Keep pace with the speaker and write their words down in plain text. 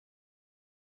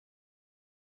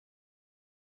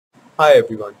Hi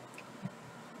everyone.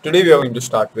 Today we are going to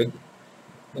start with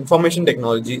Information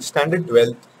Technology Standard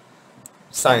 12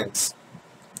 Science.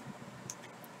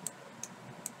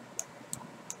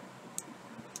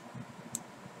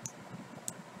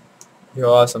 Here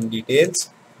are some details.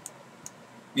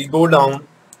 We go down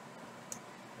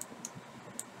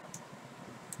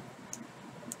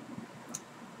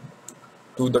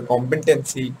to the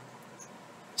Competency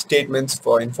Statements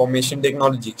for Information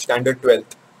Technology Standard 12.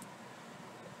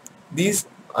 These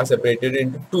are separated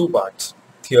into two parts,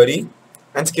 theory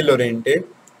and skill oriented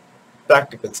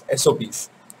practicals, SOPs.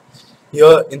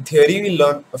 Here in theory we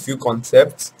learn a few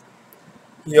concepts.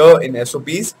 Here in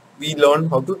SOPs we learn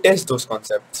how to test those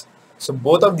concepts. So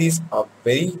both of these are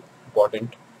very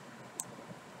important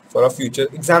for our future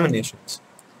examinations.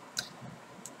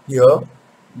 Here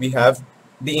we have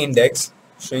the index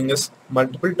showing us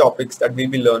multiple topics that we'll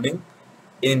be learning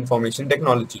in information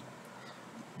technology.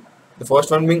 The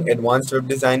first one being advanced web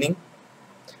designing,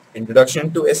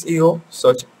 introduction to SEO,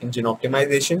 search engine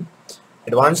optimization,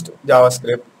 advanced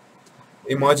JavaScript,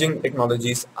 emerging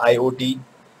technologies, IoT,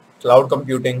 cloud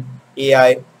computing,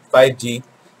 AI, 5G,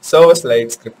 server-side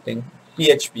scripting,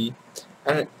 PHP,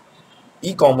 and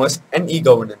e-commerce and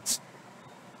e-governance.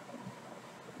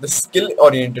 The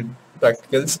skill-oriented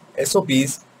practicals,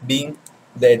 SOPs, being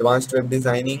the advanced web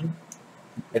designing,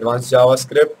 advanced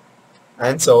JavaScript,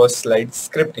 and server-side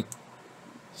scripting.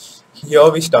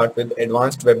 Here we start with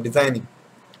advanced web designing.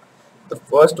 The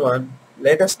first one,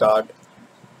 let us start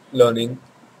learning.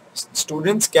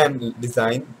 Students can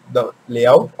design the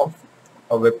layout of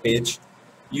a web page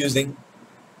using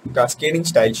cascading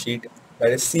style sheet,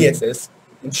 that is CSS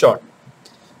in short.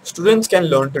 Students can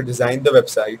learn to design the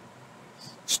website.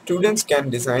 Students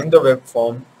can design the web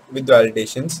form with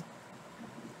validations.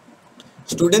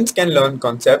 Students can learn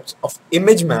concepts of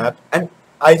image map and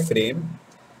iframe,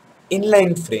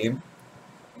 inline frame.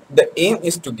 The aim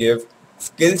is to give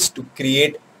skills to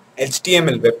create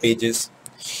HTML web pages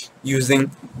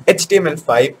using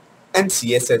HTML5 and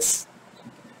CSS.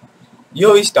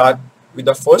 Here we start with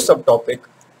the first subtopic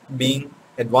being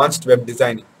advanced web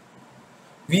designing.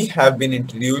 We have been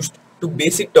introduced to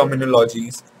basic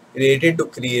terminologies related to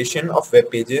creation of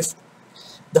web pages.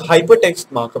 The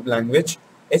hypertext markup language,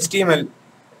 HTML,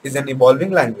 is an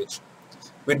evolving language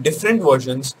with different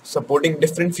versions supporting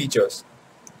different features.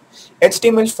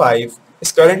 HTML5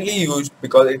 is currently used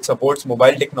because it supports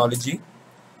mobile technology.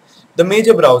 The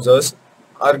major browsers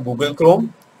are Google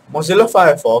Chrome, Mozilla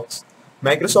Firefox,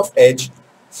 Microsoft Edge,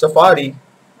 Safari,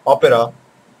 Opera,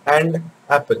 and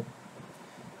Apple.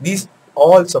 These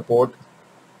all support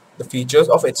the features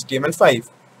of HTML5.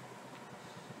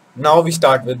 Now we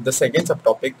start with the second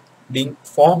subtopic being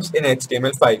forms in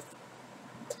HTML5.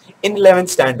 In 11th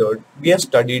standard, we have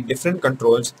studied different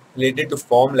controls related to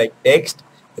form like text,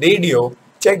 radio,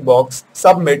 checkbox,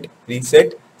 submit,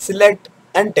 reset, select,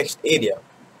 and text area.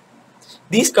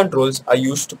 These controls are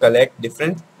used to collect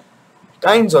different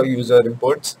kinds of user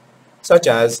inputs such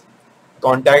as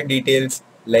contact details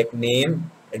like name,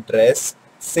 address,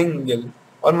 single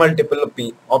or multiple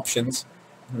options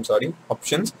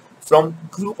from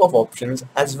group of options,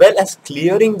 as well as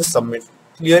clearing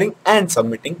and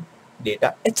submitting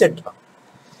data, etc.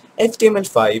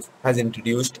 HTML5 has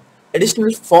introduced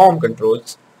additional form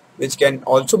controls which can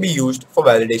also be used for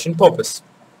validation purpose.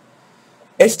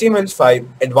 HTML5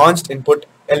 Advanced Input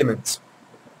Elements.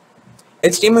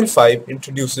 HTML5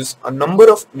 introduces a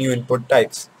number of new input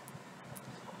types.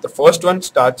 The first one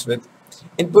starts with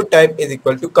input type is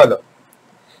equal to color.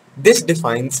 This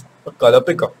defines a color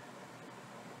picker.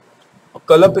 A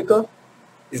color picker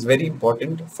is very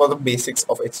important for the basics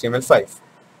of HTML5.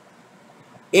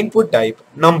 Input type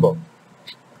number.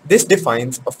 This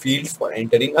defines a field for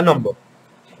entering a number.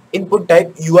 Input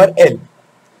type URL.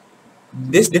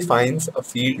 This defines a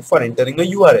field for entering a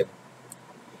URL.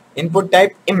 Input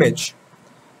type image.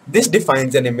 This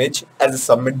defines an image as a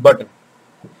submit button.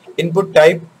 Input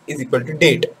type is equal to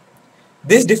date.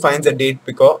 This defines a date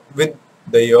picker with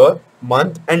the year,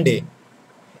 month and day.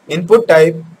 Input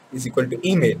type is equal to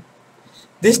email.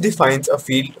 This defines a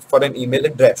field for an email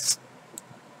address.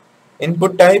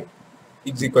 Input type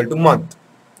is equal to month.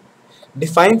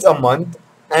 Defines a month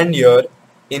and year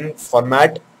in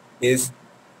format is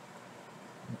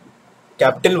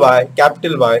capital Y,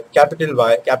 capital Y, capital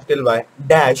Y, capital Y,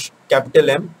 dash, capital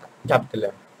M, capital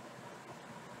M.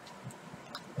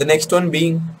 The next one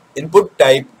being input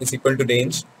type is equal to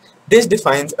range. This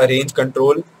defines a range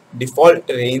control. Default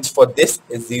range for this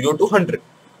is 0 to 100.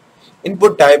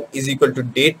 Input type is equal to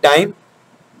date time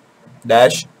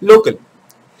dash local.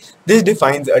 This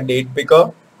defines a date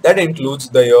picker that includes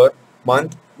the year,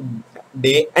 month,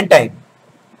 day and time.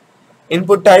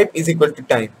 Input type is equal to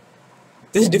time.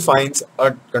 This defines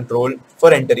a control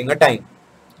for entering a time.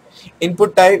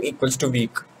 Input type equals to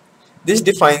week. This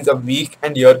defines a week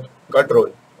and year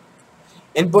control.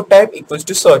 Input type equals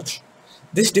to search.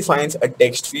 This defines a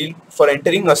text field for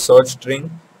entering a search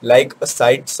string like a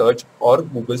site search or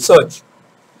Google search.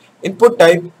 Input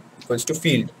type equals to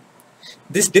field.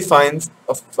 This defines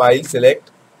a file select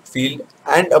field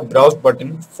and a browse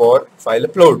button for file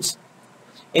uploads.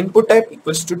 Input type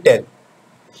equals to tell.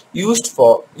 Used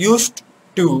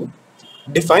to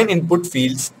define input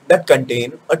fields that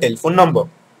contain a telephone number.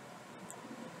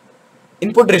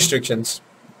 Input restrictions.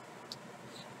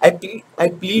 I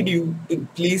plead you to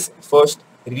please first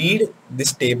read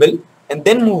this table and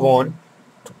then move on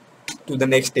to the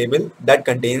next table that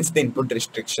contains the input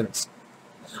restrictions.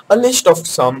 A list of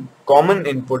some common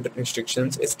input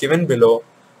restrictions is given below,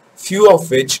 few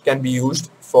of which can be used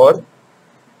for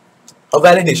a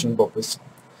validation purpose.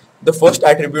 The first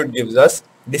attribute gives us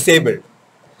disabled.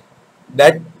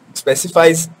 That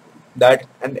specifies that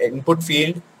an input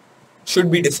field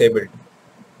should be disabled.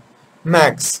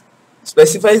 Max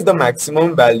specifies the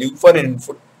maximum value for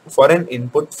an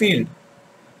input field.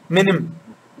 Min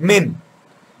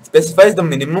specifies the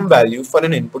minimum value for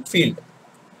an input field.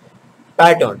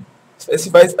 Pattern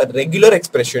specifies a regular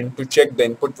expression to check the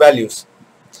input values.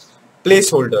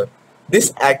 Placeholder.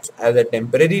 This acts as a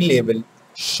temporary label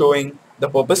showing the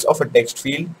purpose of a text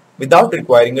field without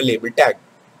requiring a label tag.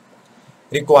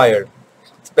 Required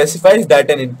specifies that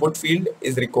an input field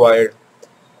is required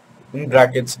in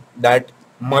brackets that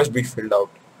must be filled out.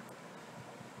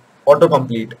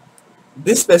 Autocomplete.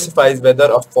 This specifies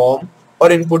whether a form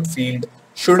or input field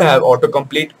should have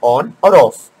autocomplete on or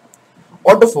off.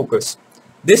 Autofocus.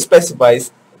 This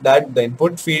specifies that the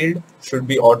input field should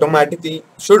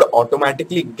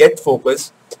automatically get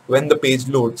focus when the page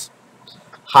loads.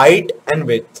 Height and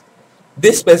width.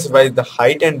 This specifies the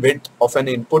height and width of an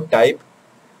input type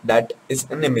that is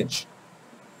an image.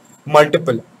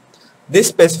 Multiple. This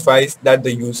specifies that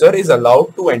the user is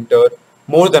allowed to enter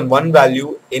more than one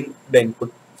value in the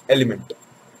input element.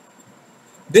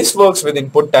 This works with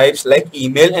input types like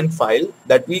email and file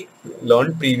that we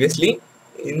learned previously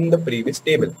in the previous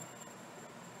table,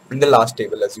 in the last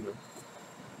table, as you know.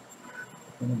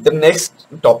 The next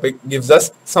topic gives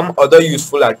us some other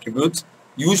useful attributes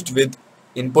used with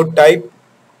input type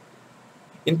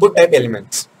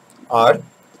elements are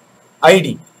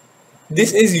ID.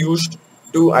 This is used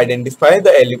to identify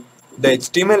the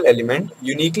HTML element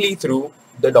uniquely through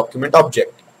the document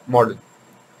object model.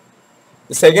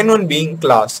 The second one being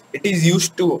class. It is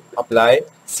used to apply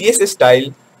CSS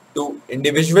style to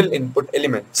individual input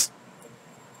elements.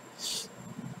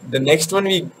 The next one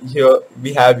we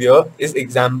have here is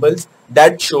examples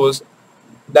that show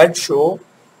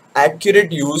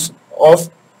accurate use of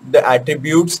the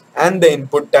attributes and the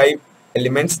input type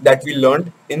elements that we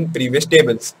learned in previous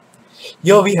tables.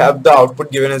 Here we have the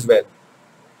output given as well.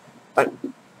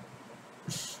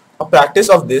 A practice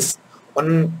of this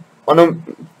on a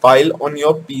file on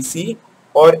your PC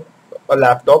or a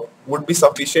laptop would be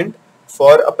sufficient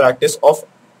for a practice of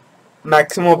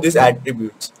maximum of these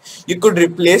attributes. You could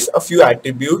replace a few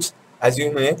attributes as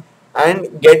you may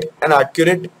and get an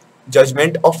accurate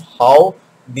judgment of how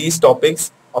these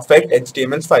topics affect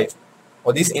HTML5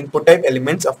 or these input type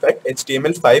elements affect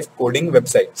HTML5 coding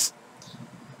websites.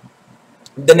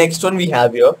 The next one we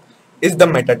have here is the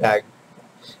meta tag.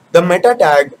 The meta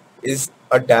tag is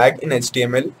a tag in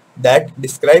HTML that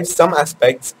describes some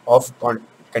aspects of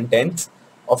contents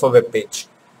of a web page.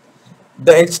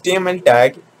 The HTML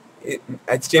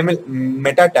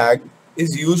meta tag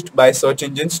is used by search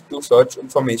engines to search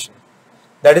information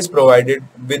that is provided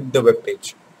with the web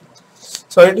page.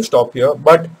 Sorry to stop here,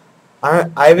 but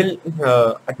I will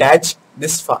attach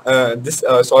this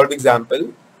solved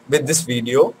example with this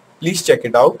video. Please check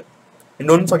it out and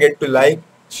don't forget to like,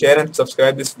 share and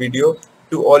subscribe this video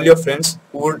to all your friends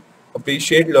who would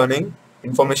appreciate learning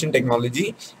information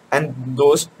technology and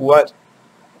those who are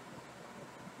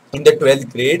in the 12th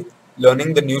grade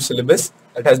learning the new syllabus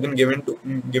that has been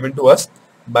given to us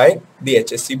by the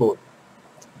HSC board.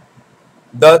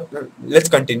 Let's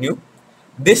continue.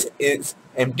 This is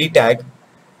empty tag,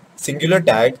 singular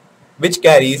tag, which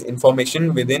carries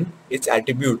information within its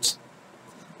attributes.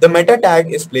 The meta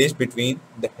tag is placed between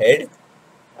the head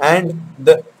and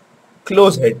the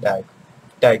close head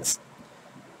tags.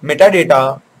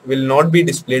 Metadata will not be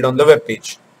displayed on the web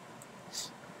page.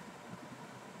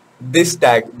 This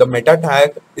tag, the meta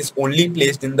tag, is only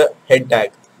placed in the head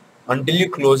tag. Until you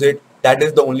close it, that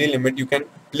is the only limit you can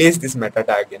place this meta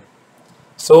tag in.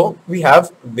 So we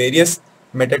have various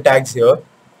meta tags here.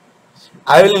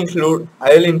 I will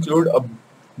include a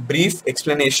brief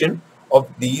explanation of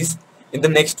these in the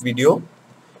next video.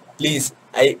 Please,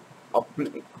 I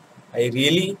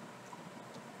really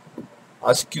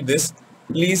ask you this.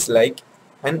 Please like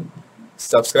and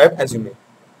subscribe as you may.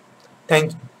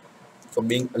 Thank you for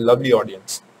being a lovely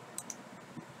audience.